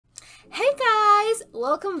Hey guys!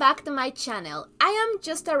 Welcome back to my channel. I am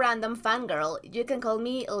just a random fangirl, you can call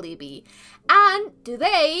me Libby. And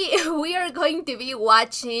today we are going to be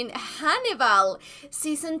watching Hannibal,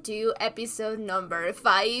 Season 2, Episode number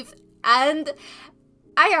 5. And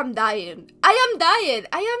I am dying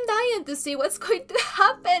to see what's going to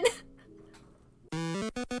happen.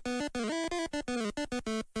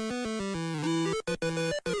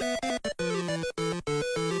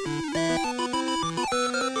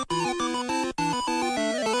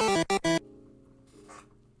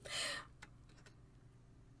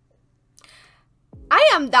 I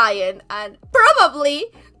am dying, and possibly,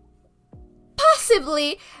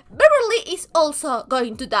 Beverly is also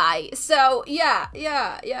going to die. So yeah.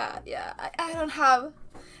 I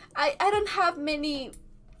don't have many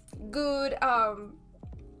good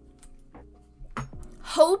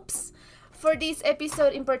hopes for this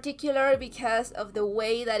episode in particular because of the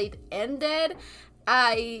way that it ended.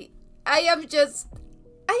 I am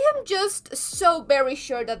just so very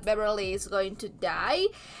sure that Beverly is going to die,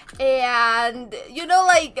 and you know,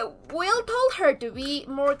 like, Will told her to be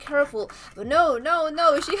more careful, but no,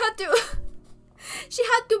 she had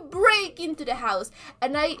to break into the house.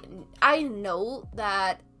 And I know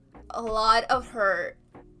that a lot of her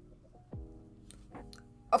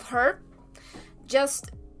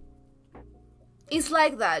just is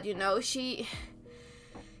like that, you know. She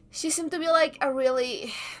seemed to be like a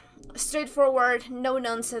really straightforward,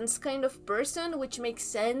 no-nonsense kind of person, which makes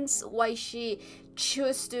sense why she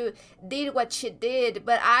chose to did what she did.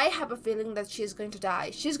 But I have a feeling that she's going to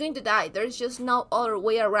die. She's going to die. There's just no other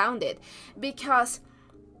way around it, because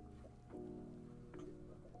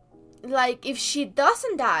like, if she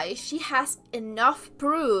doesn't die, she has enough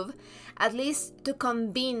proof at least to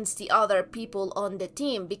convince the other people on the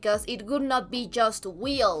team, because it would not be just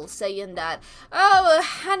Will saying that, oh,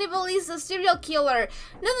 Hannibal is a serial killer.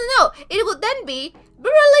 No, it would then be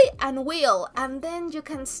Beverly and Will, and then you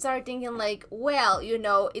can start thinking like, well, you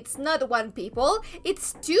know, it's not one people,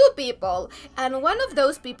 it's two people, and one of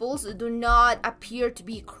those people do not appear to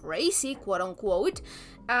be crazy, quote unquote.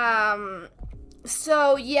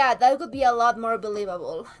 So yeah, that would be a lot more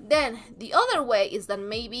believable. Then the other way is that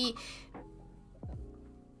maybe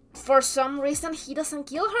for some reason he doesn't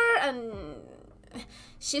kill her and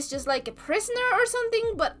she's just like a prisoner or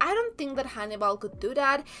something. But I don't think that Hannibal could do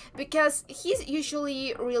that, because he's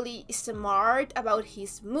usually really smart about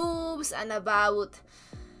his moves and about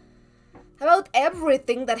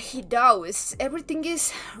everything that he does. Everything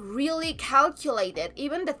is really calculated.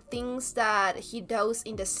 Even the things that he does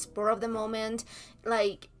in the spur of the moment,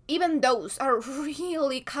 like, even those are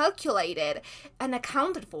really calculated and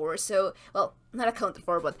accounted for. So, well, not accounted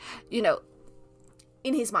for, but, you know,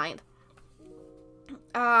 in his mind.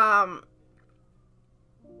 So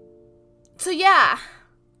yeah.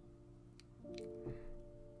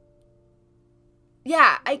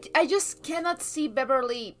 Yeah, I just cannot see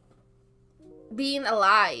Beverly being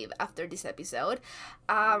alive after this episode.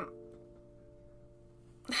 Yeah,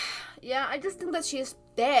 I just think that she's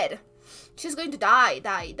dead. She's going to die.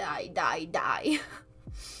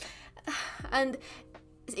 And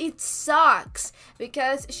it sucks,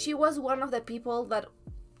 because she was one of the people that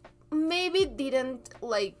maybe didn't,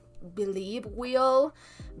 like, believe Will,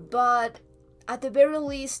 but at the very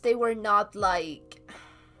least they were not like,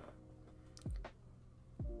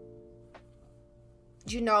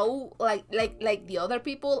 you know, like the other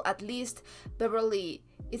people. At least Beverly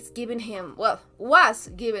is giving him, well, was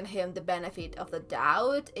giving him the benefit of the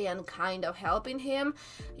doubt and kind of helping him,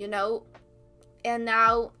 you know. And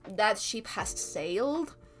now that ship has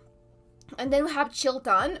sailed. And then we have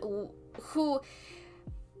Chilton, who,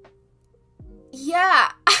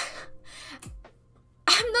 yeah,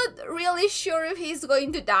 I'm not really sure if he's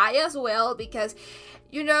going to die as well, because,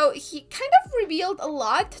 you know, he kind of revealed a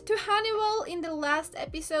lot to Hannibal in the last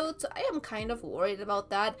episode, so I am kind of worried about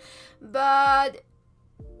that. But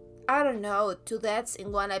I don't know, 2 deaths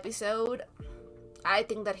in 1 episode. I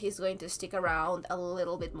think that he's going to stick around a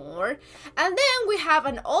little bit more. And then we have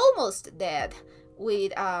an almost dead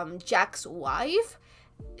with Jack's wife.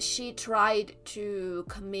 She tried to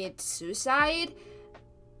commit suicide.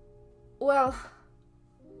 Well,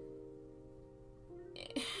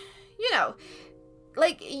 you know,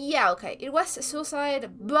 like, yeah, okay, it was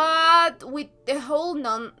suicide, but with the whole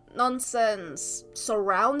nonsense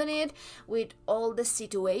surrounding it, with all the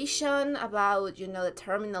situation about, you know, the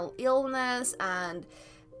terminal illness and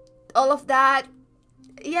all of that,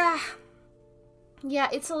 yeah,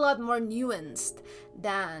 it's a lot more nuanced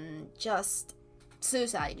than just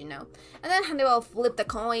suicide, you know. And then Hannibal flipped a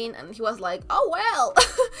coin and he was like, oh well,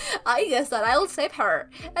 I guess that I'll save her.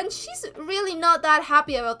 And she's really not that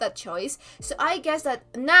happy about that choice. So I guess that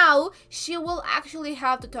now she will actually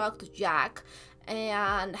have to talk to Jack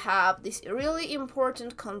and have this really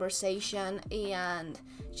important conversation and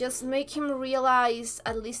just make him realize,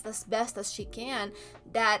 at least as best as she can,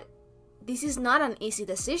 that this is not an easy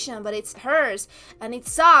decision, but it's hers, and it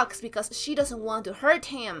sucks because she doesn't want to hurt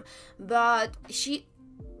him, but she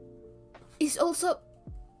is also,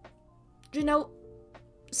 you know,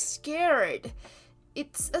 scared.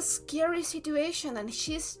 It's a scary situation, and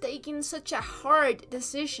she's taking such a hard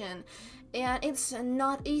decision, and it's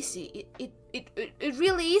not easy. It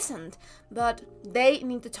really isn't, but they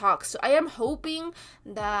need to talk. So I am hoping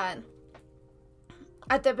that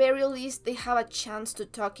at the very least they have a chance to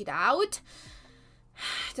talk it out,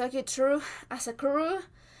 talk it through as a crew,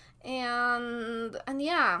 and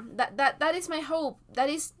yeah, that is my hope. That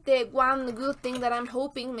is the one good thing that I'm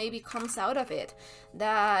hoping maybe comes out of it,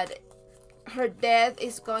 that her death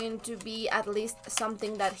is going to be at least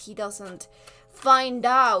something that he doesn't find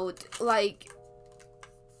out like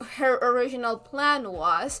her original plan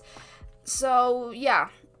was. So yeah,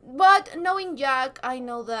 but knowing Jack, I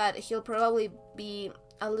know that he'll probably be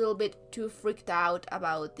a little bit too freaked out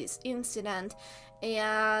about this incident,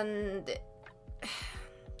 and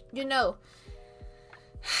you know,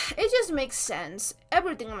 it just makes sense.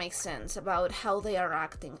 Everything makes sense about how they are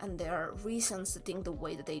acting and their reasons to think the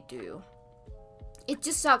way that they do. It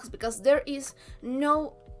just sucks because there is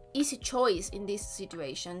no easy choice in this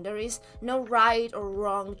situation. There is no right or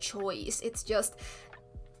wrong choice. It's just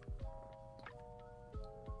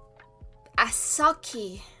a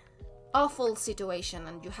sucky, awful situation,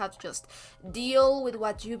 and you have to just deal with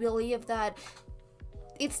what you believe that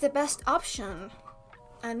it's the best option.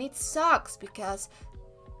 And it sucks because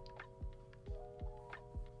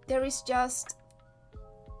there is just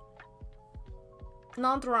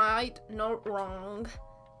not right, not wrong.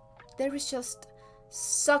 There is just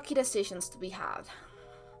sucky decisions to be had.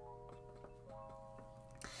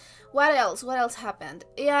 What else? What else happened?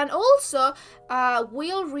 And also,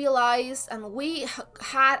 we'll realize, and we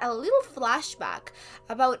had a little flashback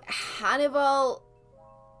about Hannibal,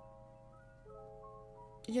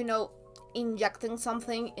 you know, injecting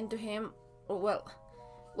something into him, or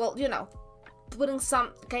well, you know, putting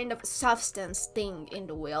some kind of substance thing in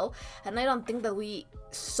the wheel, and I don't think that we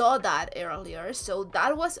saw that earlier. So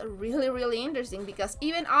that was really interesting, because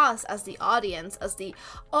even us as the audience, as the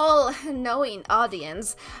all-knowing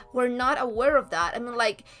audience, were not aware of that. I mean,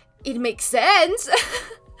 like, it makes sense.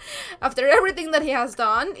 After everything that he has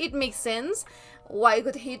done, it makes sense. Why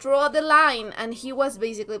could he draw the line? And he was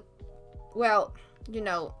basically, well, you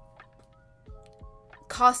know,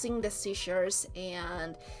 causing the seizures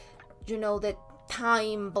and, you know, the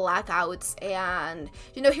time blackouts, and,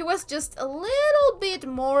 you know, he was just a little bit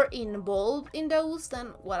more involved in those than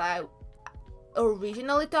what I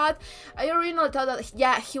originally thought. I originally thought that,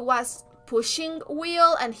 yeah, he was pushing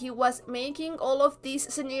Will and he was making all of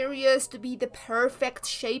these scenarios to be the perfect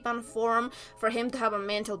shape and form for him to have a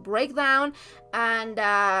mental breakdown, and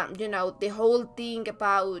you know, the whole thing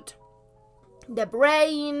about the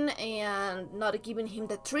brain and not giving him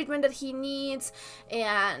the treatment that he needs,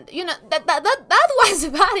 and, you know, that was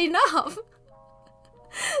bad enough.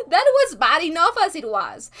 That was bad enough as it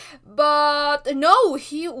was. But no,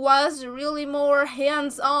 he was really more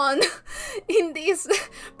hands-on in this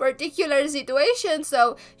particular situation.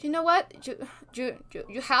 So, you know what? You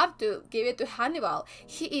have to give it to Hannibal.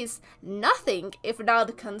 He is nothing if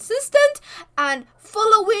not consistent and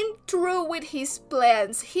following through with his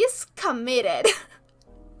plans. He's committed.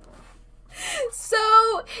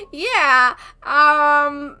 So, yeah,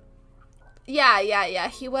 yeah,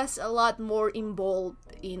 he was a lot more involved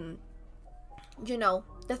in, you know,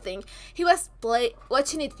 the thing. He was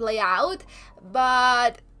watching it play out,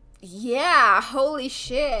 but yeah, holy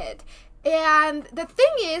shit. And the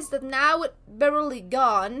thing is that now with Beverly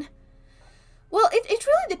gone, well, it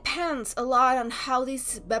really depends a lot on how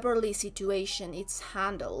this Beverly situation is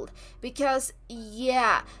handled, because,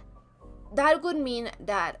 yeah, that would mean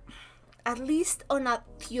that, at least on a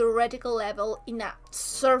theoretical level, in a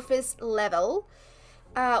surface level,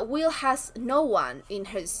 Will has no one in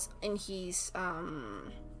his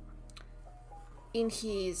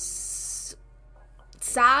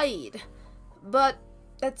side. But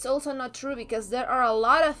that's also not true, because there are a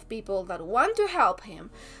lot of people that want to help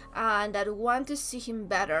him and that want to see him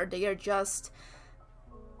better. They are just,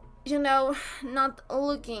 you know, not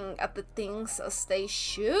looking at the things as they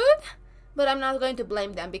should. But I'm not going to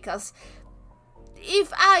blame them, because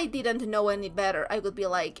if I didn't know any better, I would be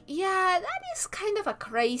like, yeah, that is kind of a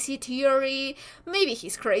crazy theory. Maybe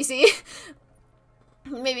he's crazy.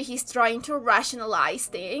 Maybe he's trying to rationalize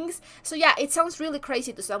things. So yeah, it sounds really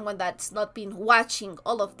crazy to someone that's not been watching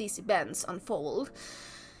all of these events unfold.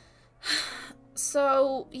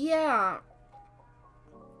 So yeah,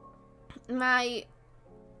 my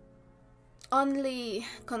only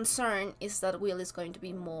concern is that Will is going to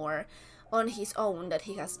be more on his own that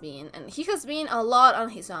he has been, and he has been a lot on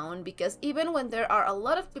his own, because even when there are a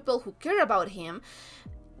lot of people who care about him,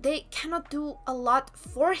 they cannot do a lot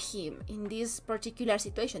for him in this particular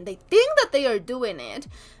situation. They think that they are doing it,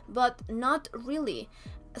 but not really.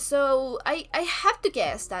 So I have to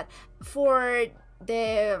guess that for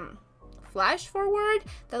the flash forward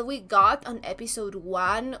that we got on episode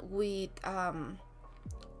 1 with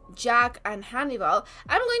Jack and Hannibal,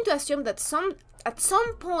 I'm going to assume that at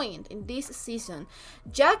some point in this season,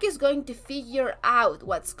 Jack is going to figure out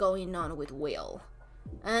what's going on with Will.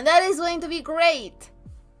 And that is going to be great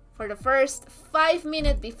for the first 5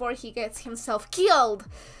 minutes before he gets himself killed.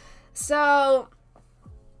 So,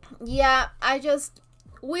 yeah,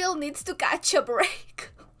 Will needs to catch a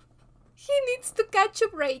break. He needs to catch a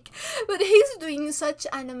break. But he's doing such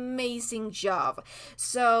an amazing job.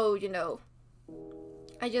 So, you know,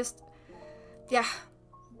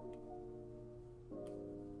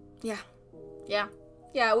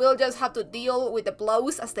 Yeah, we'll just have to deal with the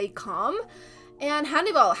blows as they come. And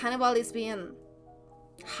Hannibal is being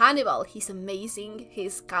Hannibal. He's amazing.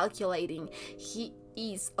 He's calculating. He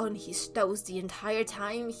is on his toes the entire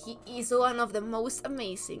time. He is one of the most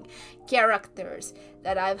amazing characters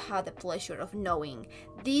that I've had the pleasure of knowing.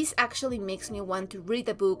 This actually makes me want to read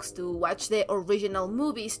the books, to watch the original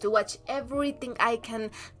movies, to watch everything I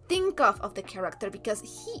can think of the character, because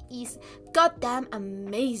he is goddamn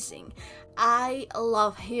amazing. I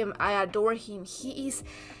love him. I adore him. He's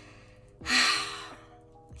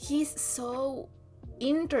so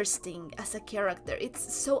interesting as a character.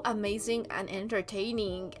 It's so amazing and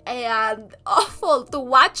entertaining and awful to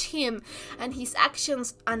watch him and his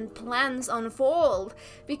actions and plans unfold,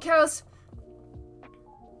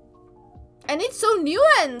 and it's so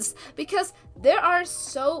nuanced, because there are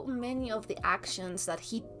so many of the actions that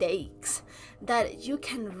he takes that you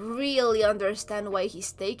can really understand why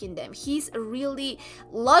he's taking them. He's really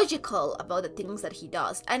logical about the things that he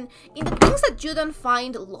does, and in the things that you don't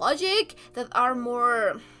find logic, that are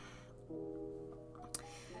more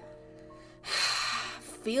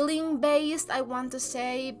feeling based, I want to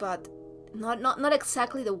say, but not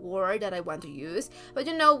exactly the word that I want to use, but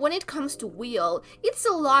you know, when it comes to Will, it's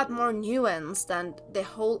a lot more nuanced than the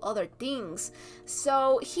whole other things.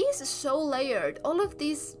 So he's so layered. All of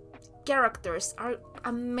these characters are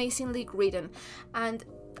amazingly written, and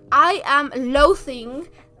I am loathing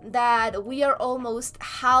that we are almost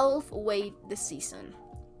halfway the season,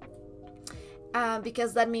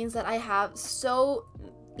 because that means that I have so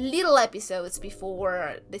little episodes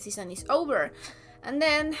before the season is over, and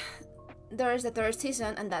then there's the third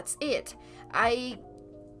season, and that's it. I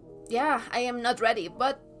am not ready,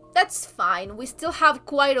 but that's fine. We still have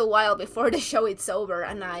quite a while before the show is over,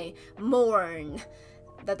 and I mourn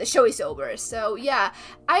that the show is over. So yeah,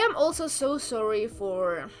 I am also so sorry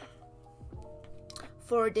for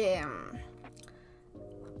the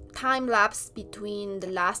time lapse between the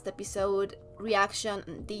last episode reaction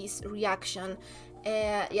and this reaction.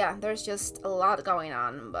 Yeah, there's just a lot going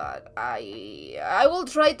on, but I will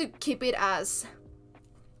try to keep it as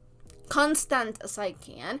constant as I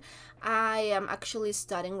can. I am actually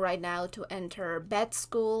studying right now to enter vet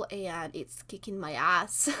school, and it's kicking my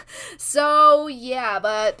ass. So yeah,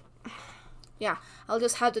 but yeah, I'll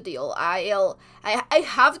just have to deal. I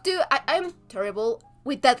have to. I'm terrible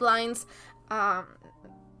with deadlines.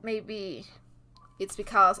 Maybe it's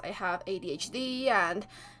because I have ADHD, and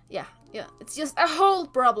yeah, it's just a whole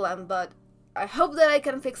problem, but I hope that I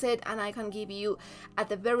can fix it, and I can give you, at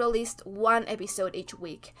the very least, 1 episode each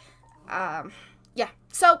week. Yeah,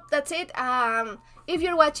 so that's it. If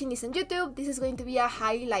you're watching this on YouTube, this is going to be a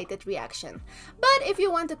highlighted reaction. But if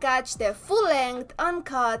you want to catch the full-length,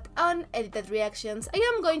 uncut, unedited reactions, I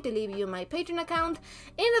am going to leave you my Patreon account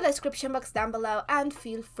in the description box down below, and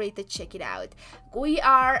feel free to check it out. We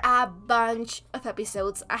are a bunch of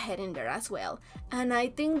episodes ahead in there as well. And I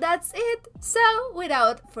think that's it. So,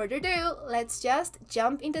 without further ado, let's just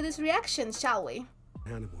jump into this reaction, shall we?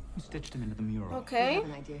 Hannibal. You stitched him into the mural. Okay. Do you have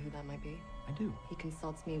an idea who that might be? I do. He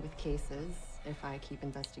consults me with cases if I keep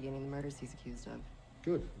investigating the murders he's accused of.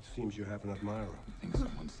 Good. It seems you have an admirer. You think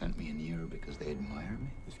someone sent me in here because they admire me?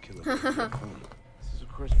 This killer. This is a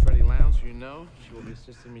course, Freddie Lounge, you know, she will be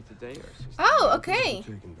assisting me today. Oh, okay.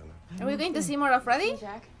 Taken, Bella. Are we going to see more of Freddy?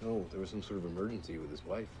 Jack, No, there was some sort of emergency with his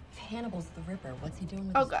wife. if Hannibal's the Ripper, what's he doing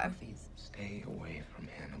with Oh, his God. trophies? Stay away from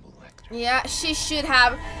Hannibal Lecter. Yeah, she should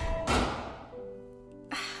have.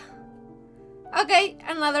 Okay,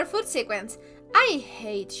 another food sequence. I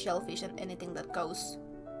hate shellfish and anything that goes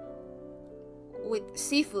with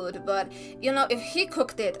seafood, but you know, if he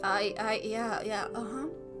cooked it, yeah,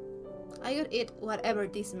 I would eat whatever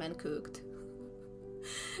this man cooked.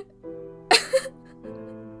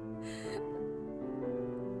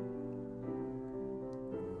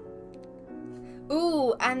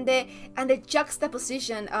 Ooh, and the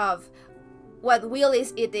juxtaposition of what Will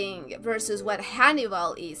is eating versus what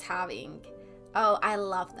Hannibal is having. Oh, I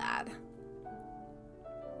love that.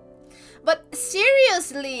 But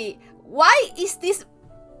seriously, why is this...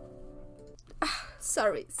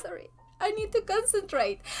 Sorry. I need to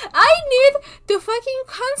concentrate. I need to fucking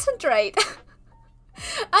concentrate.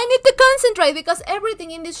 I need to concentrate because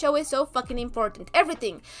everything in this show is so fucking important.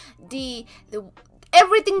 Everything.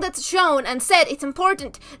 Everything that's shown and said, it's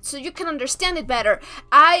important so you can understand it better.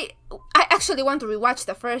 I actually want to rewatch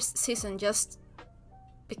the first season just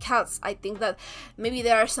because I think that maybe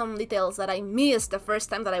there are some details that I missed the first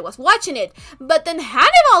time that I was watching it. But then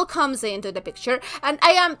Hannibal comes into the picture and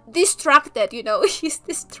I am distracted, you know, he's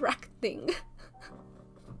distracting.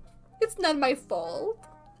 It's not my fault.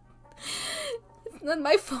 It's not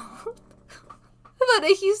my fault. But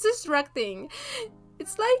he's distracting.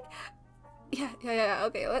 It's like... Yeah,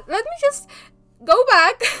 okay, let me just go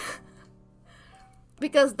back.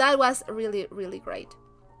 Because that was really, really great.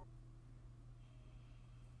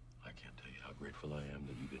 I can't tell you how grateful I am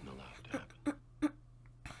that you didn't allow it to happen.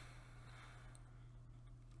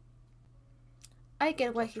 I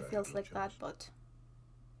get why he feels like that, but...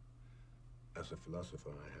 As a philosopher,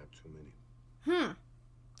 I had too many.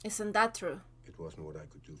 Isn't that true? It wasn't what I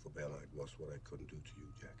could do for Bella, it was what I couldn't do to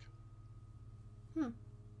you, Jack.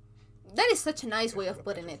 That is such a nice way of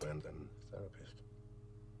putting it. Friend and therapist.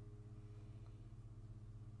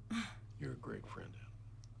 You're a great friend.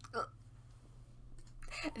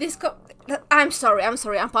 I'm sorry,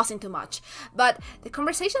 I'm pausing too much. But the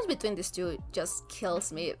conversations between these two just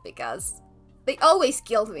kills me because they always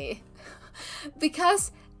kill me.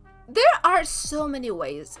 Because there are so many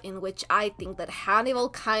ways in which I think that Hannibal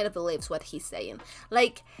kind of believes what he's saying.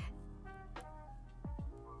 Like,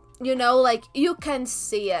 you know, like, you can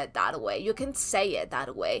see it that way. You can say it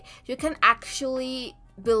that way. You can actually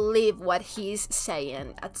believe what he's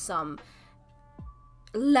saying at some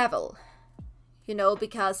level. You know,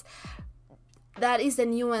 because that is the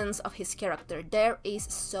nuance of his character. There is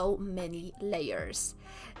so many layers.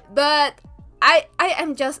 But I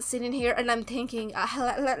am just sitting here and I'm thinking,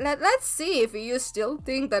 let's see if you still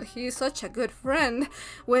think that he's such a good friend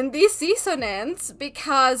when this season ends.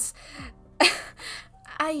 Because...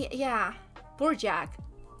 yeah, poor Jack.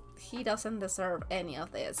 He doesn't deserve any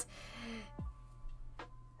of this.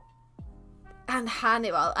 And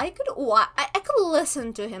Hannibal, I could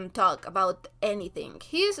listen to him talk about anything.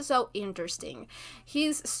 He's so interesting.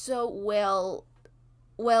 He's so well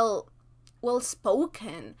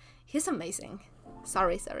spoken. He's amazing.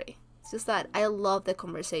 Sorry. It's just that I love the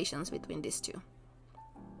conversations between these two.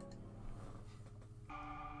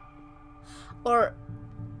 Or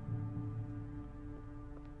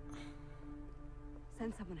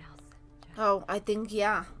Send someone else, Jack. oh, I think,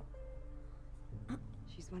 yeah.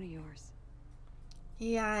 She's one of yours.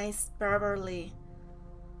 Yeah, it's Beverly.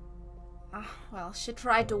 Well, she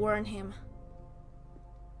tried to warn him.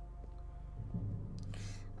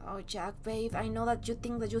 Oh, Jack, babe, I know that you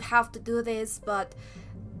think that you have to do this, but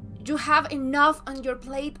you have enough on your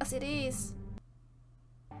plate as it is.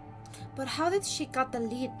 But how did she got the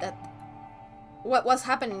lead that... What was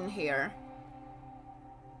happening here?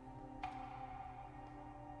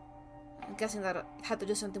 I'm guessing that it had to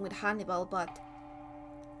do something with Hannibal, but...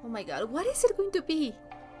 Oh my god, what is it going to be?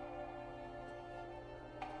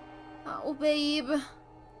 Oh, babe.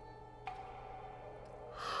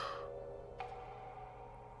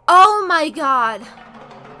 Oh my god!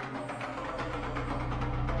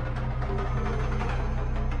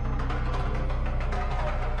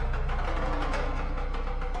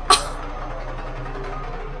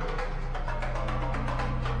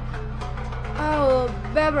 Oh,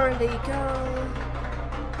 Beverly, girl.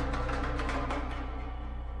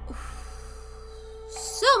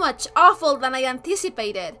 So much awful than I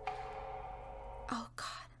anticipated. Oh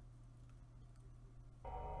god.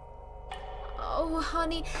 Oh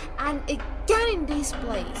honey, and again in this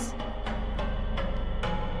place.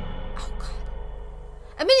 Oh god.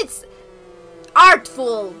 I mean, it's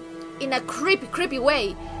artful. in a creepy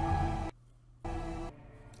way.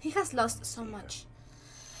 He has lost so much.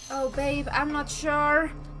 Oh, babe, I'm not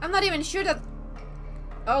sure. I'm not even sure that...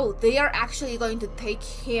 Oh, they are actually going to take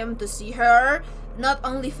him to see her, not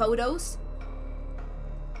only photos.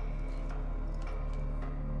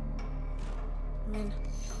 I mean,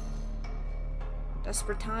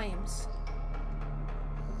 desperate times.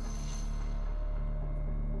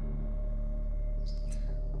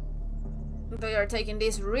 They are taking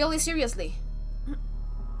this really seriously.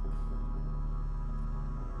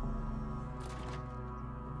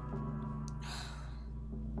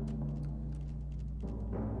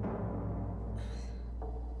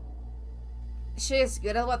 She's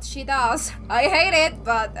good at what she does. I hate it,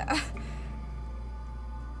 but...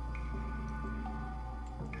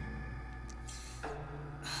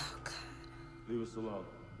 Oh, God. Leave us alone.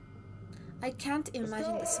 I can't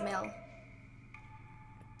imagine the smell.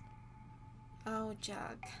 Oh,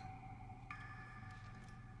 Jack.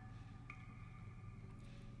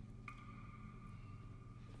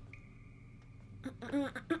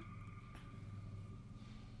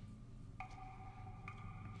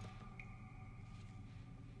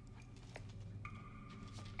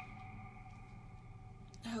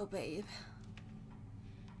 Oh, babe.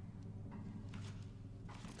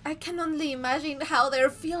 I can only imagine how they're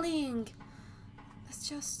feeling. It's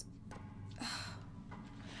just...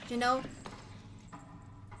 You know?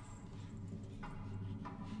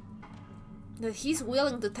 That he's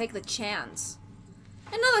willing to take the chance.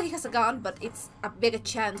 I know that he has a gun, but it's a bigger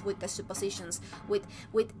chance with the suppositions, with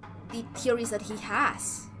the theories that he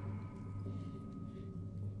has.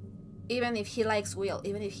 Even if he likes Will,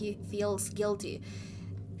 even if he feels guilty.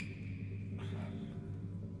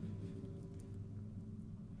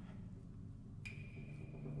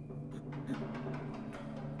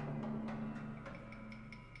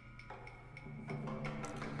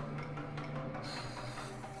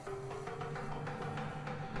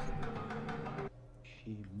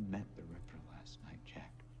 She met the Ripper last night,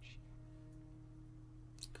 Jack.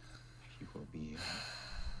 She will be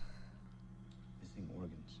missing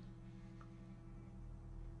organs.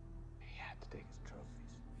 He had to take his trophies.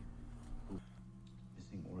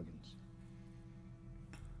 Missing organs.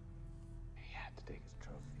 He had to take his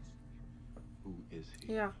trophies. Who is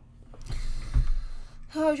he? Yeah.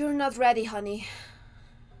 Oh, you're not ready, honey.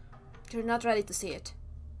 You're not ready to see it.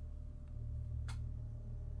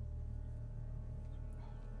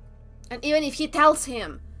 And even if he tells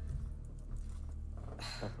him...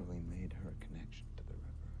 Beverly made her connection to the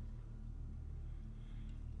Ripper.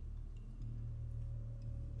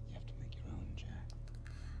 You have to make your own, Jack.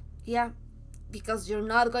 Yeah, because you're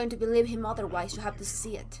not going to believe him otherwise. You have to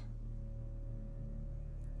see it.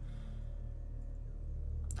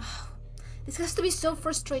 Oh, this has to be so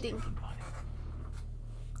frustrating.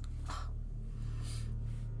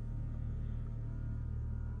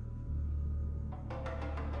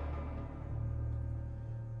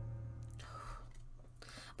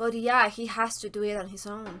 But yeah, he has to do it on his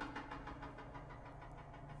own.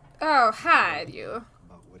 Oh, had you?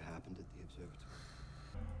 About what happened at the observatory.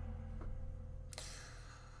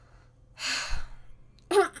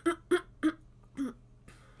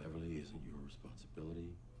 Beverly isn't your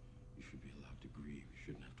responsibility. You should be allowed to grieve. You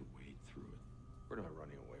shouldn't have to wade through it. We're not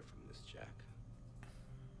running away from this, Jack.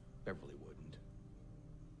 Beverly wouldn't.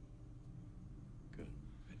 Good.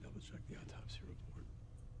 I double-checked the autopsy report.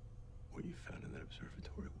 What you found in that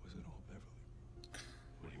observatory wasn't all Beverly.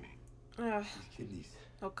 What do you mean? These kidneys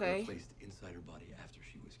Okay. were placed inside her body after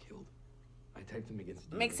she was killed. I typed them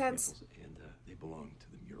against Makes DNA sense. samples, and they belong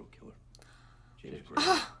to the mural killer, James James Gray.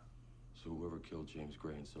 So whoever killed James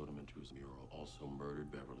Gray and sewed him into his mural also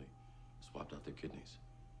murdered Beverly, swapped out their kidneys.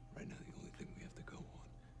 Right now, the only thing we have to go on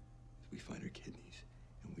is we find her kidneys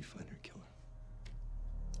and we find her killer.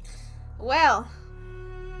 Well.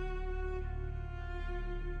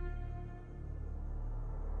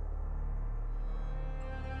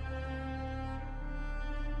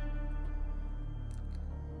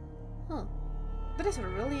 Huh. That is a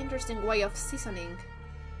really interesting way of seasoning.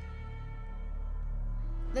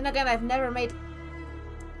 Then again, I've never made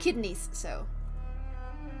kidneys, so...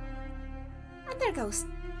 And there goes.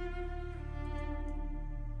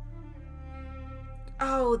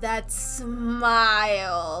 Oh, that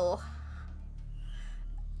smile.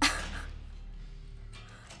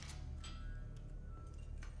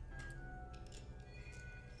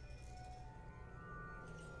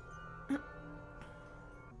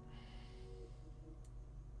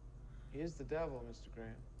 He is the devil, Mr.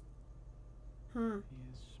 Graham. He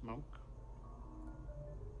is smoke.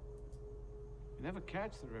 You never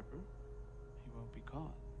catch the Ripper, he won't be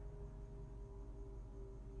caught.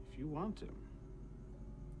 If you want to,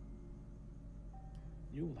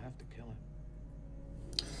 you will have to kill him.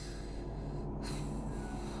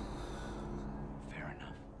 Fair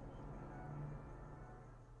enough.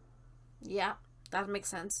 Yeah, that makes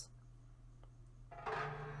sense.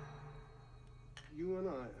 You and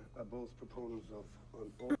I are both proponents of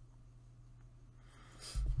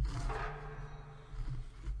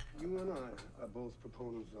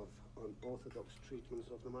unorthodox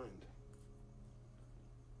treatments of the mind.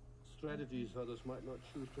 Strategies others might not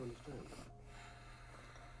choose to understand.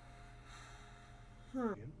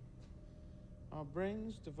 Our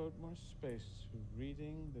brains devote more space to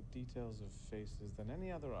reading the details of faces than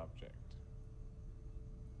any other object.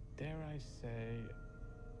 Dare I say,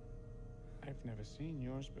 I've never seen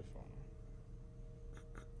yours before.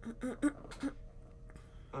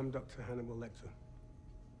 I'm Dr. Hannibal Lecter.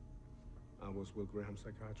 I was Will Graham's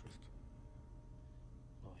psychiatrist.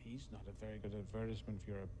 Well, he's not a very good advertisement for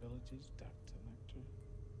your abilities, Dr. Lecter.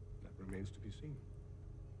 That remains to be seen.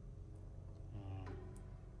 I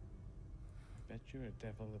bet you're a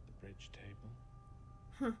devil at the bridge table.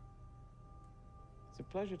 It's a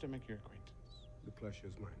pleasure to make your acquaintance. The pleasure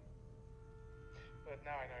is mine. But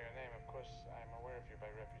now I know your name, of course, I'm aware of you by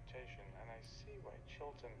reputation, and I see why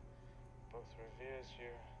Chilton both reveres you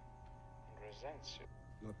and resents you.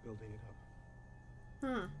 Not building it up.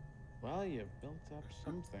 Well, you built up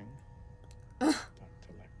something,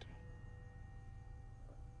 Dr. Lecter.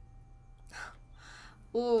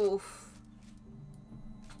 Oof.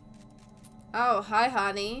 Oh, hi,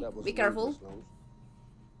 honey. Be careful.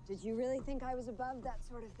 Did you really think I was above that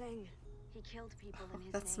sort of thing? He killed people in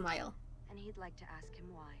his That name, smile. and he'd like to ask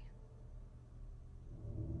him why.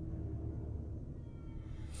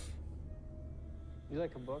 You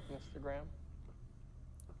like a book, Mr. Graham?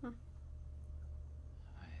 I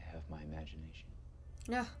have my imagination.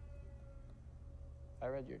 Yeah. I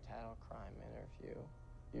read your title crime interview.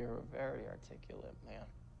 You're a very articulate man.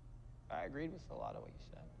 I agreed with a lot of what you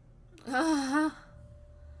said.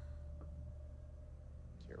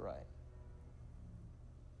 You're right.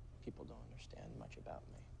 People don't understand much about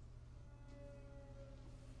me.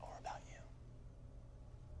 Or about you.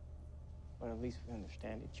 But at least we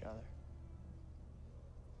understand each other.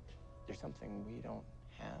 There's something we don't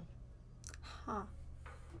have. Huh.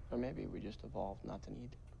 Or maybe we just evolved not to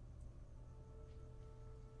need.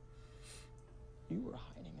 You were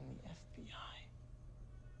hiding in the FBI.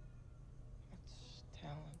 That's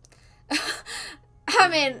talent. I If you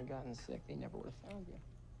mean, had gotten sick, they never would have found you.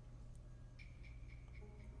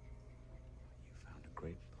 You found a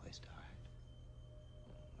great place to hide.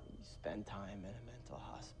 You spend time in a mental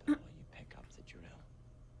hospital, you pick up the drill.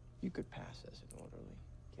 You could pass as an orderly,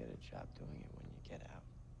 get a job doing it when you get out.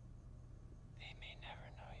 They may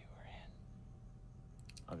never know you were in.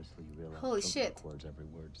 Obviously, you realize Holy Chilton shit. records every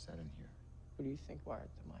word said in here. Who do you think wired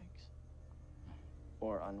the mics?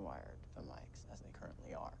 Or unwired the mics, as they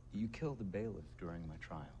currently are? You killed the bailiff during my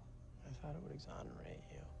trial. I thought it would exonerate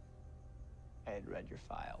you. I had read your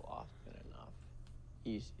file often enough.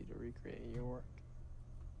 Easy to recreate your work.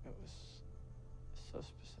 It was so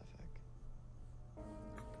specific.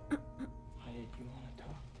 Why did you want to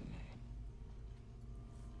talk to me?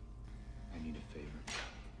 I need a favor.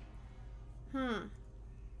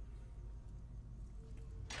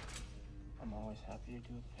 I'm always happy to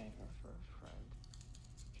do a favor for a friend.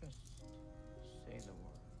 Just say the words.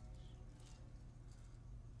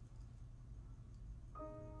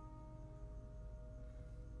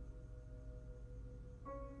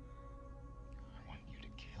 I want you to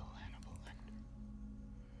kill Hannibal Lecter.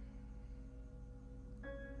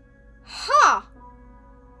 huh.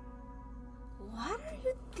 What are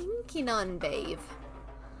you thinking on, babe?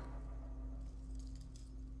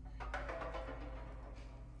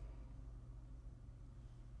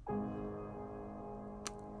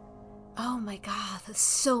 Oh my god, there's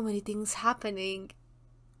so many things happening.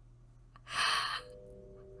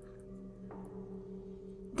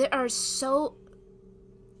 There are so...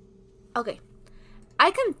 Okay,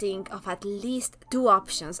 I can think of at least two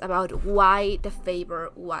options about why the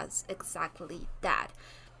favor was exactly that.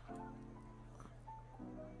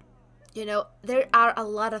 You know, there are a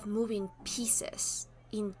lot of moving pieces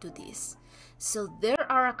into this. So there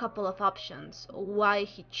are a couple of options why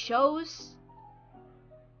he chose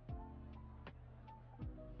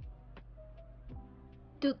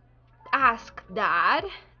to ask that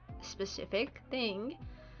specific thing.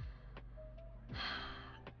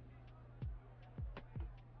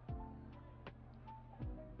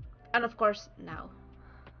 And of course, now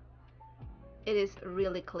it is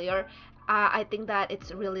really clear. I think that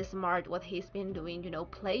it's really smart what he's been doing, you know,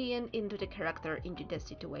 playing into the character, into the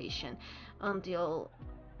situation, until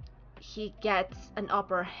he gets an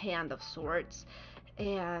upper hand of sorts,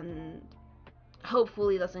 and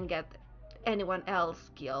hopefully doesn't get anyone else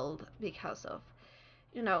killed because of,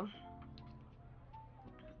 you know,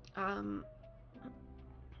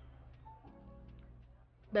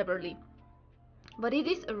 Beverly. But it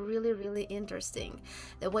is really, really interesting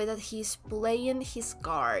the way that he's playing his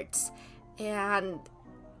cards. And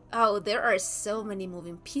oh, there are so many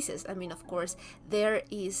moving pieces. I mean, of course, there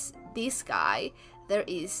is this guy, there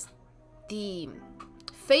is the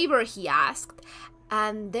favor he asked,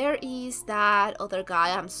 and there is that other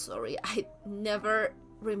guy. I'm sorry, I never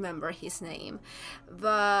remember his name,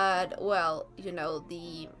 but well, you know,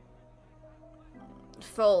 the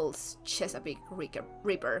false Chesapeake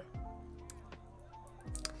Reaper.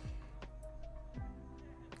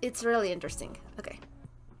 It's really interesting. Okay.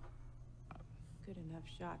 Good enough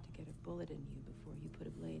shot to get a bullet in you before you put a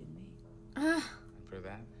blade in me. And for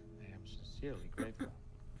that, I am sincerely grateful.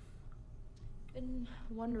 Been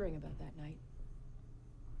wondering about that night.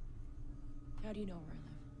 How do you know where I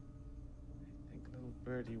live? I think little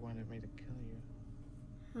birdie wanted me to kill you.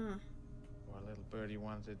 Or little birdie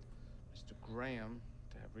wanted Mr. Graham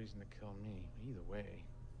to have reason to kill me. Either way,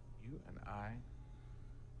 you and I are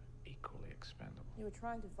equally expendable. You were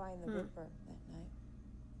trying to find the Ripper that night.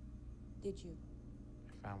 Did you?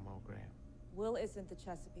 I found Will Graham. Will isn't the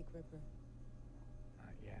Chesapeake Ripper.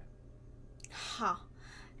 Not yet. Huh.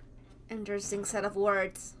 Interesting set of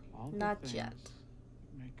words. All the Not things yet.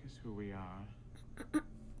 that make us who we are.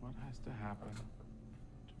 What has to happen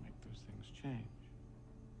to make those things change?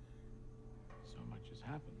 So much has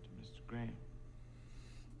happened to Mr. Graham.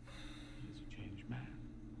 He is a changed man.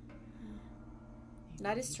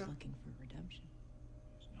 That is true. He's looking for redemption.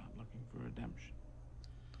 He's not looking for redemption,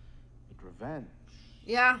 but revenge.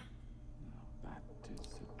 Yeah. Now that is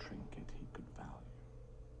a trinket he could value.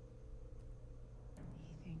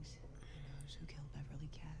 He thinks he knows who killed Beverly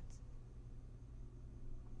Katz.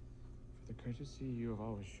 For the courtesy you have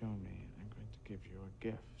always shown me, I'm going to give you a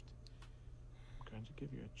gift. I'm going to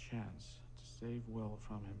give you a chance to save Will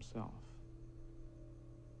from himself.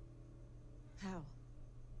 How?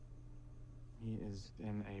 He is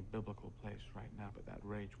in a biblical place right now, but that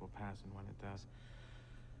rage will pass, and when it does,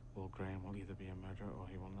 Will Graham will either be a murderer or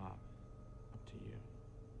he will not. Up to you.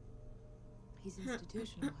 He's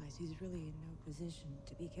institutionalized. He's really in no position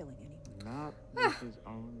to be killing anyone. Not with his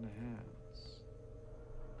own hands.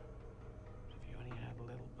 But if you only had a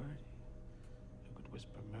little birdie who could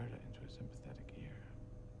whisper murder into a sympathetic ear.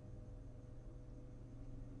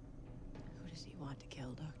 Who does he want to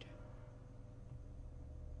kill, Doctor?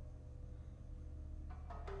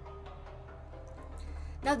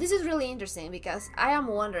 Now this is really interesting because I am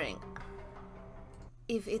wondering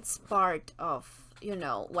if it's part of, you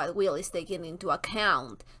know, what Will is taking into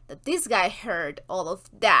account, that this guy heard all of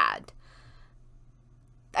that.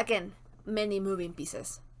 Again, many moving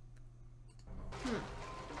pieces.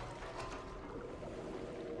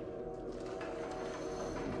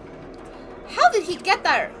 How did he get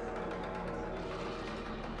there?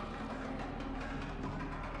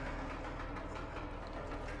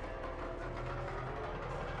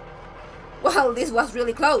 Well, this was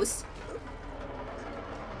really close.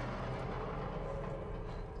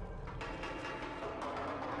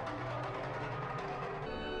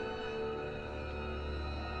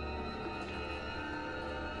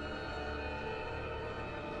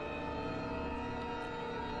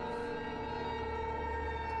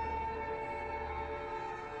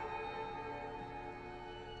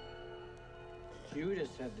 Judas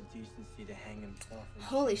had the decency to hang himself in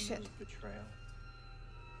Holy shameless shit. betrayal.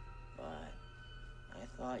 But I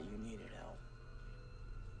thought you needed help.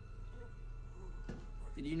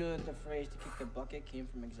 Did you know that the phrase "to kick the bucket" came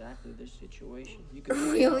from exactly this situation? You could figure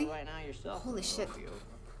it Really? out right now yourself. Holy and shit. it'll be over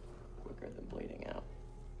quicker than bleeding out.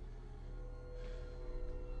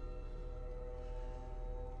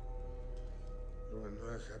 You're a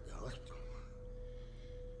nurse at the hospital.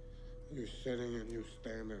 You're setting a new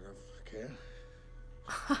standard of care.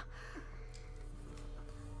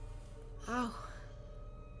 Oh.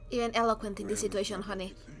 Even eloquent in this situation, honey.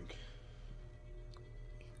 You think?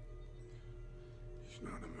 He's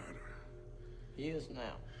not a murderer. He is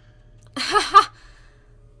now.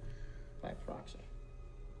 By proxy.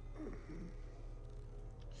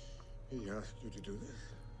 He asked you to do this?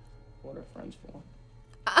 What are friends for?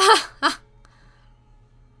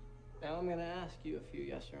 Now I'm gonna ask you a few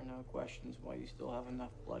yes or no questions while you still have enough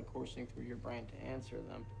blood coursing through your brain to answer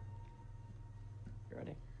them. You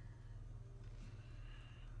ready?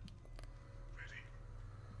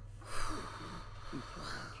 You feel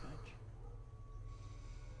that, Judge?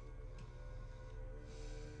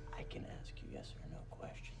 I can ask you yes or no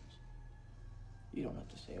questions. You don't have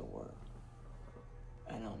to say a word.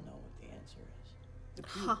 And I'll know what the answer is. The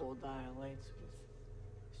pupil dilates with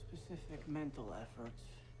specific mental efforts.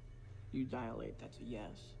 You dilate, that's a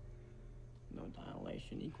yes. No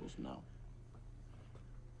dilation equals no.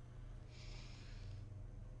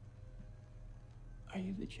 Are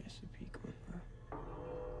you the Chesapeake Ripper?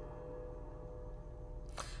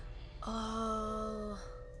 Oh.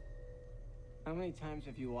 How many times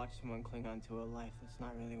have you watched someone cling on to a life that's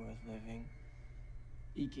not really worth living?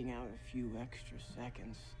 Eking out a few extra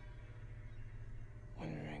seconds.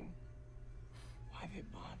 Wondering why they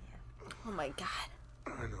bother. Oh my god.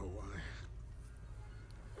 I know why.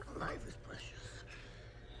 Life is precious.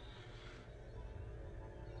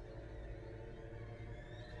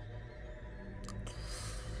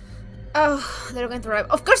 Oh, they're going to arrive.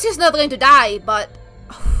 Of course he's not going to die, but...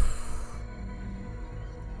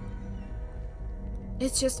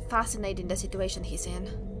 It's just fascinating the situation he's in.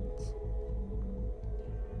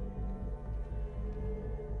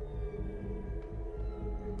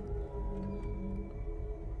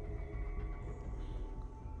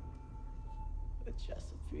 The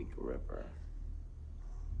Chesapeake Ripper.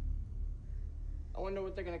 I wonder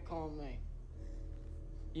what they're gonna call me.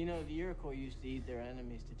 You know, the Iroquois used to eat their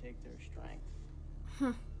enemies to take their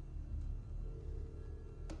strength.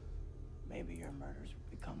 Maybe your murders will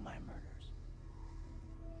become my murders.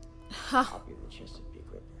 I'll be the Chesapeake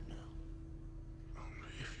Ripper now.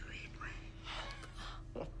 Only if you eat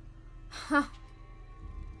me. Huh.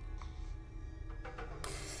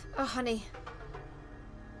 Oh, honey.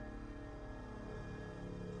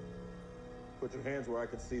 Put your hands where I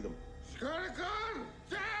can see them.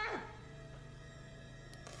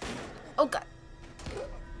 Oh god.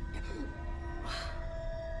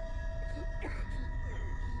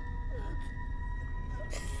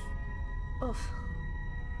 Oof.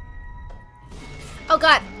 Oh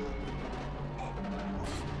god.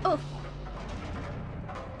 Oh.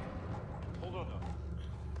 Hold on now.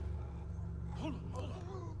 Hold on.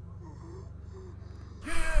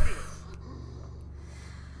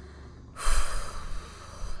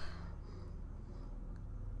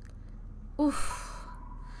 Oof.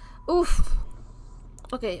 Oof.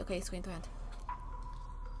 Okay, it's going to end.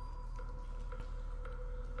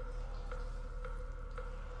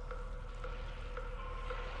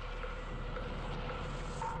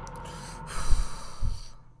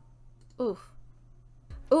 Oof.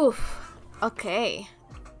 Oof. Okay.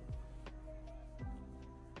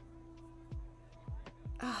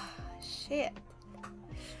 Ah, shit.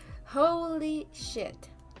 Holy shit.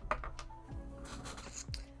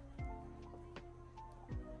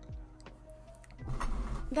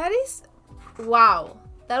 That is... wow.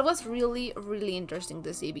 That was really, really interesting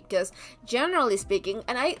to see, because generally speaking,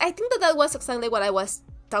 and I think that was exactly what I was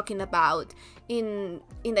talking about in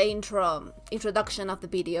the introduction of the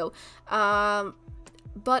video.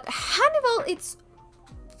 But Hannibal, it's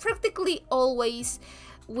practically always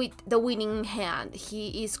with the winning hand.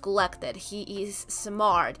 He is collected, he is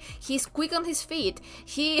smart, he's quick on his feet,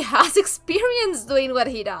 he has experience doing what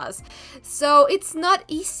he does. So it's not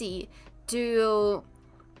easy to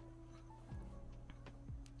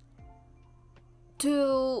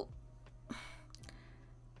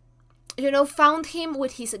you know, found him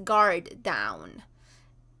with his guard down.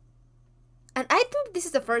 And I think this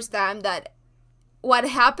is the first time that what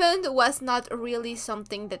happened was not really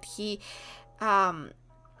something that he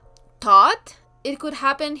thought it could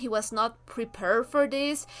happen. He was not prepared for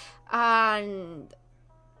this, and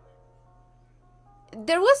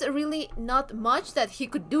there was really not much that he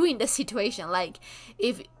could do in the situation. Like,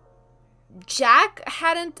 if Jack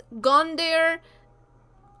hadn't gone there,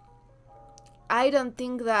 I don't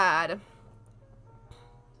think that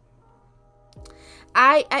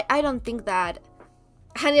I don't think that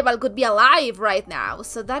Hannibal could be alive right now.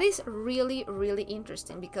 So that is really, really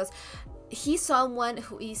interesting, because he's someone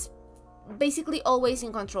who is basically always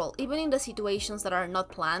in control. Even in the situations that are not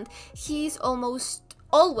planned, he's almost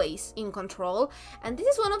always in control. And this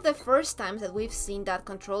is one of the first times that we've seen that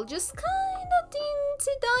control just kind of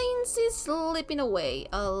teensy slipping away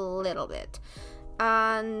a little bit.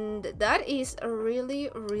 And that is really,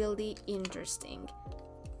 really interesting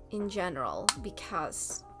in general,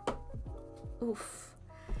 because oof.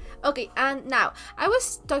 Okay, and now I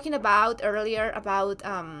was talking about earlier about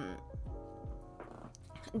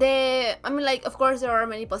like, of course there are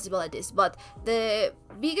many possibilities, but the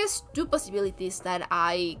biggest two possibilities that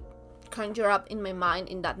I conjure up in my mind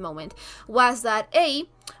in that moment was that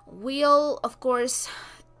Will, of course,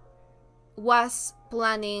 was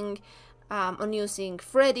planning on using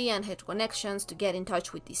Freddy and his connections to get in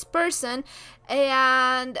touch with this person.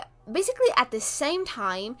 And basically at the same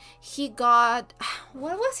time, he got,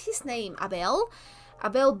 what was his name? Abel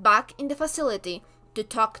back in the facility to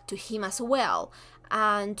talk to him as well,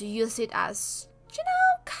 and to use it as, you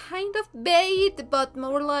know, kind of bait, but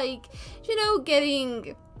more like, you know,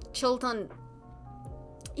 getting Chilton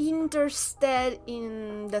interested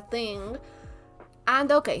in the thing.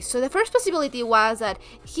 And okay, so the first possibility was that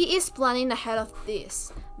he is planning ahead of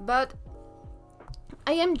this, but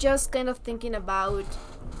I am just kind of thinking about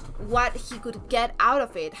what he could get out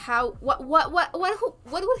of it. What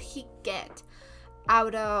would he get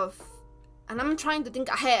out of? And I'm trying to think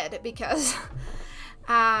ahead because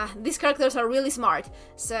these characters are really smart.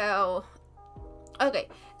 So okay,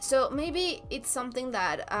 so maybe it's something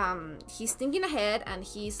that he's thinking ahead, and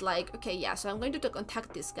he's like, okay, yeah, so I'm going to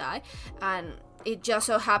contact this guy, and it just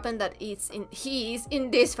so happened that he is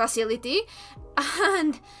in this facility,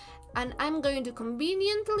 and I'm going to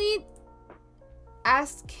conveniently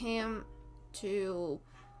ask him to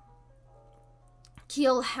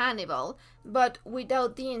kill Hannibal, but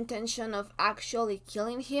without the intention of actually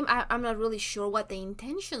killing him. I'm not really sure what the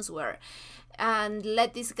intentions were, and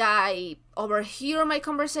let this guy overhear my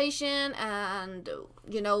conversation, and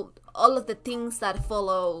you know, all of the things that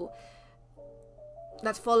follow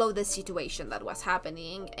the situation that was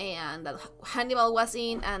happening and that Hannibal was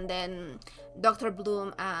in, and then Dr.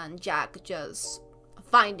 Bloom and Jack just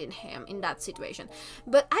finding him in that situation.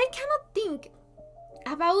 But I cannot think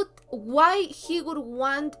about why he would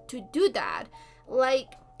want to do that.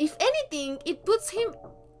 Like, if anything, it puts him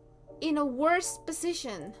in a worse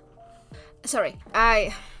position. Sorry,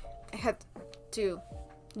 I had to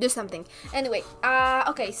do something. Anyway,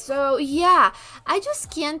 okay, so yeah, I just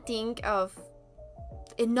can't think of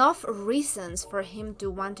enough reasons for him to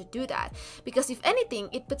want to do that, because if anything,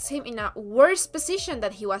 it puts him in a worse position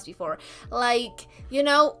than he was before. Like, you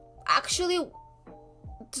know, actually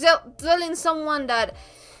telling someone that,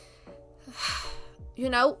 you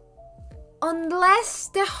know, unless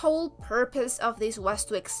the whole purpose of this was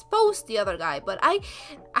to expose the other guy, but I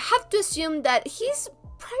have to assume that his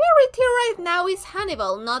priority right now is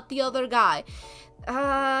Hannibal, not the other guy.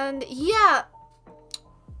 And yeah,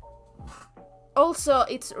 also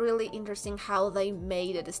it's really interesting how they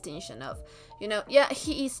made a distinction of, you know, yeah,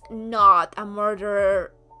 he is not a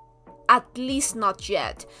murderer, at least not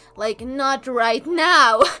yet, like not right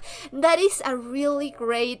now. That is a really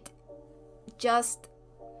great just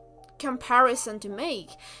comparison to make,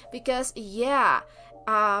 because yeah,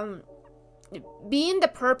 being the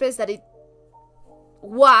purpose that it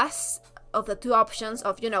was of the two options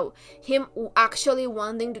of, you know, him actually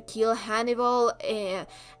wanting to kill Hannibal and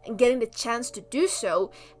getting the chance to do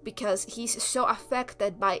so because he's so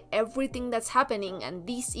affected by everything that's happening, and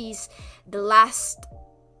this is the last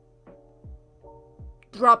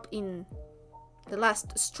drop in the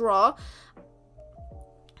last straw,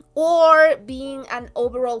 or being an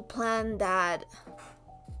overall plan that,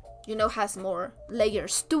 you know, has more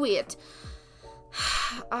layers to it.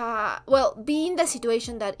 Well, being the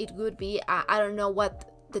situation that it would be, I don't know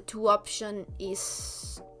what the two option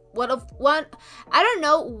is. I don't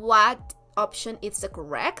know what option is the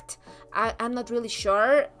correct. I'm not really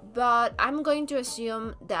sure, but I'm going to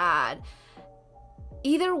assume that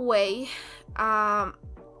either way,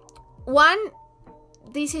 one,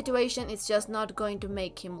 this situation is just not going to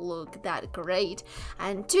make him look that great,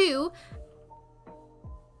 and two,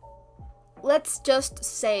 let's just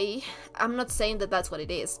say, I'm not saying that that's what it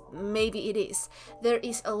is, maybe it is, there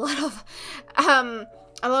is a lot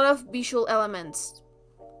of visual elements,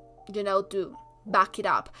 you know, to back it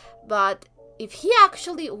up, but if he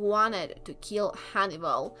actually wanted to kill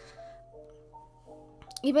Hannibal,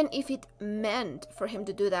 even if it meant for him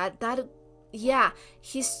to do that, yeah,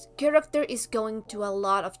 his character is going to a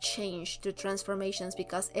lot of change, to transformations,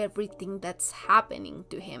 because everything that's happening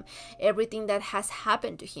to him, everything that has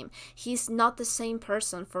happened to him, he's not the same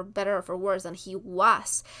person, for better or for worse, than he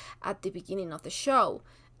was at the beginning of the show.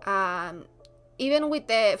 Even with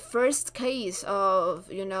the first case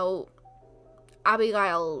of, you know,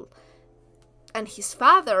 Abigail and his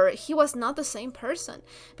father, he was not the same person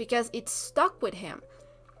because it stuck with him.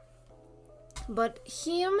 But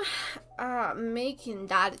him making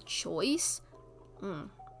that choice,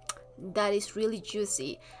 that is really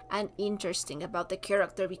juicy and interesting about the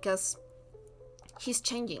character, because he's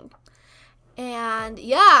changing. And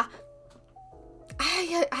yeah,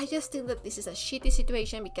 I just think that this is a shitty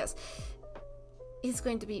situation because it's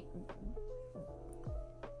going to be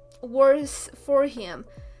worse for him.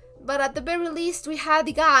 But at the very least, we had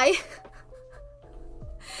the guy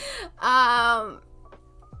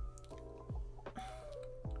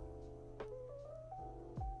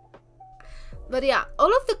But yeah,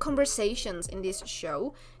 all of the conversations in this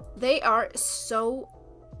show, they are so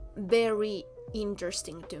very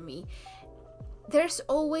interesting to me. There's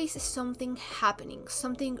always something happening,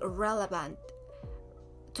 something relevant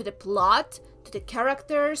to the plot, to the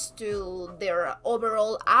characters, to their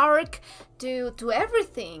overall arc, to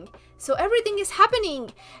everything. So everything is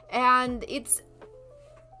happening, and it's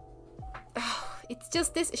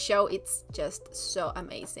just, this show, it's just so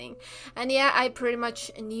amazing. And yeah, I pretty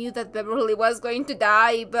much knew that Beverly was going to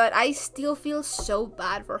die, but I still feel so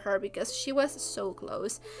bad for her because she was so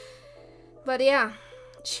close. But yeah,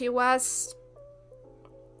 she was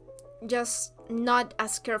just not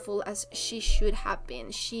as careful as she should have been.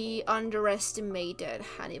 She underestimated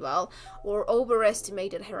Hannibal, or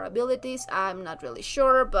overestimated her abilities, I'm not really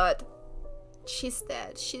sure, but she's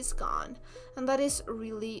dead, she's gone, and that is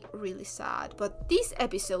really, really sad. But this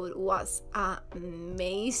episode was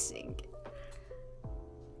amazing.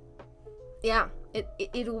 Yeah,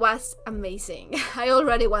 it was amazing. I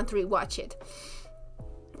already want to rewatch it.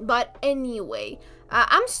 But anyway,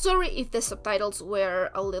 I'm sorry if the subtitles were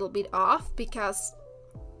a little bit off, because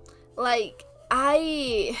like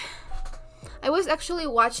I was actually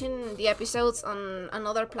watching the episodes on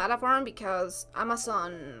another platform because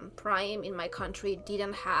Amazon Prime in my country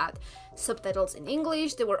didn't have subtitles in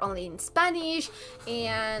English, they were only in Spanish,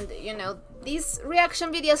 and you know, these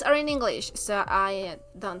reaction videos are in English, so I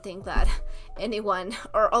don't think that anyone,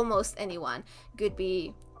 or almost anyone, could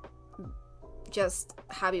be just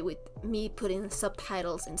happy with me putting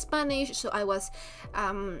subtitles in Spanish. So I was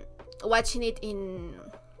watching it in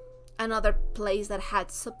another place that had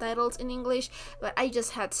subtitles in English, but I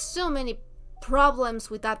just had so many problems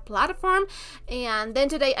with that platform. And then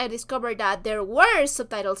today I discovered that there were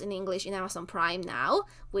subtitles in English in Amazon Prime now,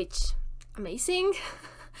 which amazing.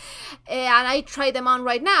 And I tried them on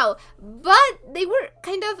right now, but they were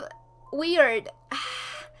kind of weird.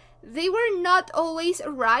 They were not always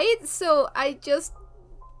right, so I just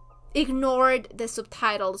ignored the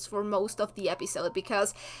subtitles for most of the episode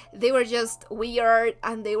because they were just weird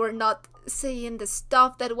and they were not saying the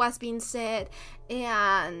stuff that was being said,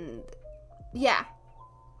 and yeah,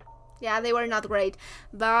 they were not great.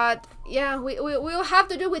 But yeah, we'll have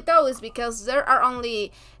to do with those because there are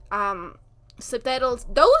only subtitles,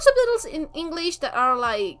 those subtitles in English that are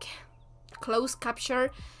like closed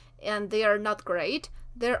capture, and they are not great.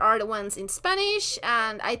 There are the ones in Spanish,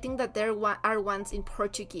 and I think that there are ones in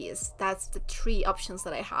Portuguese. That's the 3 options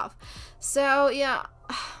that I have. So yeah,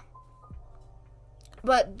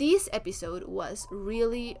 but this episode was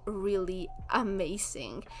really, really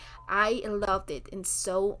amazing. I loved it in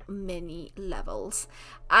so many levels.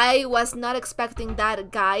 I was not expecting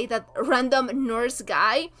that guy, that random nurse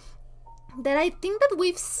guy, that I think that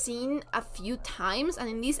we've seen a few times, and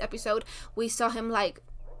in this episode we saw him like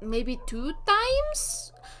maybe 2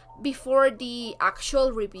 times before the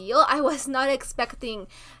actual reveal. I was not expecting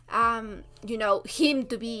you know, him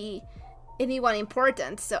to be anyone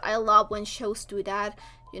important, so I love when shows do that,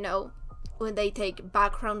 you know, when they take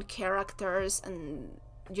background characters and,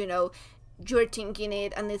 you know, you're thinking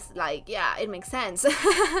it and it's like, yeah, it makes sense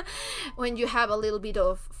when you have a little bit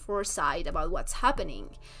of foresight about what's happening.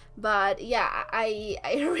 But yeah, I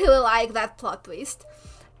really like that plot twist.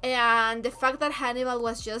 And the fact that Hannibal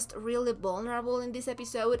was just really vulnerable in this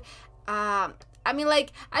episode, I mean,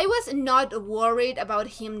 like, I was not worried about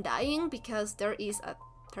him dying because there is a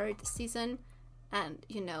 3rd season, and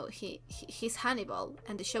you know, he's Hannibal,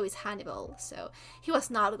 and the show is Hannibal, so he was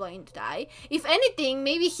not going to die. If anything,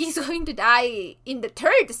 maybe he's going to die in the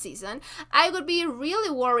 3rd season. I would be really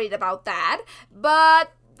worried about that,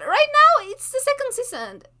 but right now it's the 2nd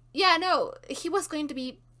season. Yeah, no, he was going to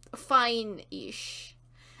be fine-ish.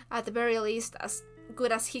 At the very least, as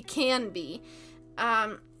good as he can be.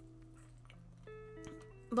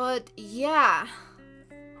 But yeah,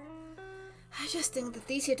 I just think that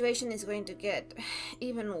this situation is going to get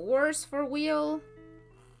even worse for Will.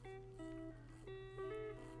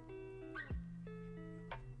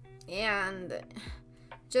 And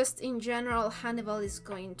just in general, Hannibal is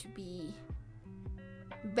going to be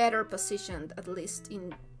better positioned, at least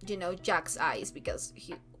in, you know, Jack's eyes, because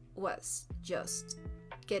he was just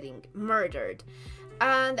getting murdered.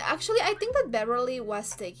 And actually, I think that Beverly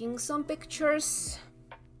was taking some pictures,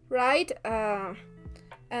 right?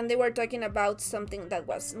 And they were talking about something that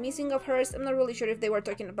was missing of hers. I'm not really sure if they were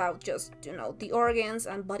talking about just, you know, the organs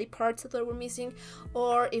and body parts that were missing,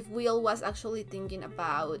 or if Will was actually thinking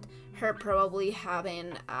about her probably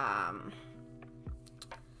having a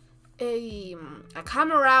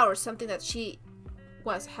camera or something that she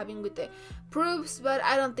was having with the proofs. But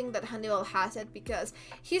I don't think that Hannibal has it, because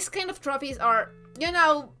his kind of trophies are, you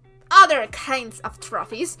know, other kinds of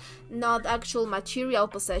trophies, not actual material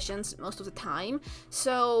possessions most of the time.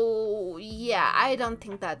 So yeah, I don't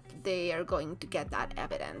think that they are going to get that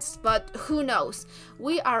evidence, but who knows.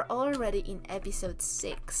 We are already in episode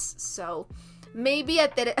 6, so maybe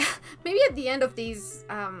at the end of these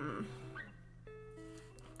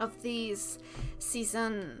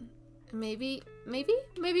season, maybe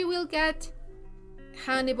we'll get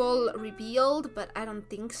Hannibal revealed, but I don't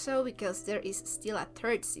think so, because there is still a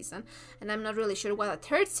 3rd season, and I'm not really sure what a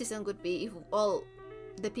 3rd season would be if all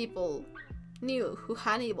the people knew who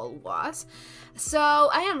Hannibal was. So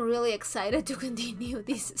I am really excited to continue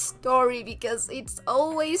this story, because it's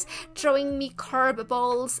always throwing me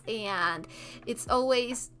curveballs, and it's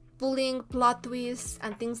always pulling plot twists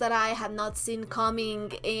and things that I had not seen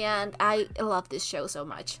coming, and I love this show so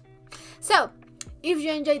much. So if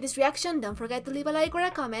you enjoyed this reaction, don't forget to leave a like or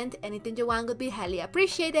a comment. Anything you want would be highly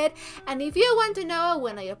appreciated. And if you want to know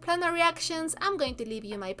when I upload my reactions, I'm going to leave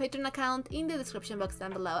you my Patreon account in the description box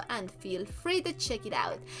down below, and feel free to check it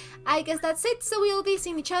out. I guess that's it, so we'll be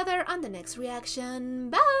seeing each other on the next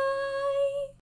reaction. Bye!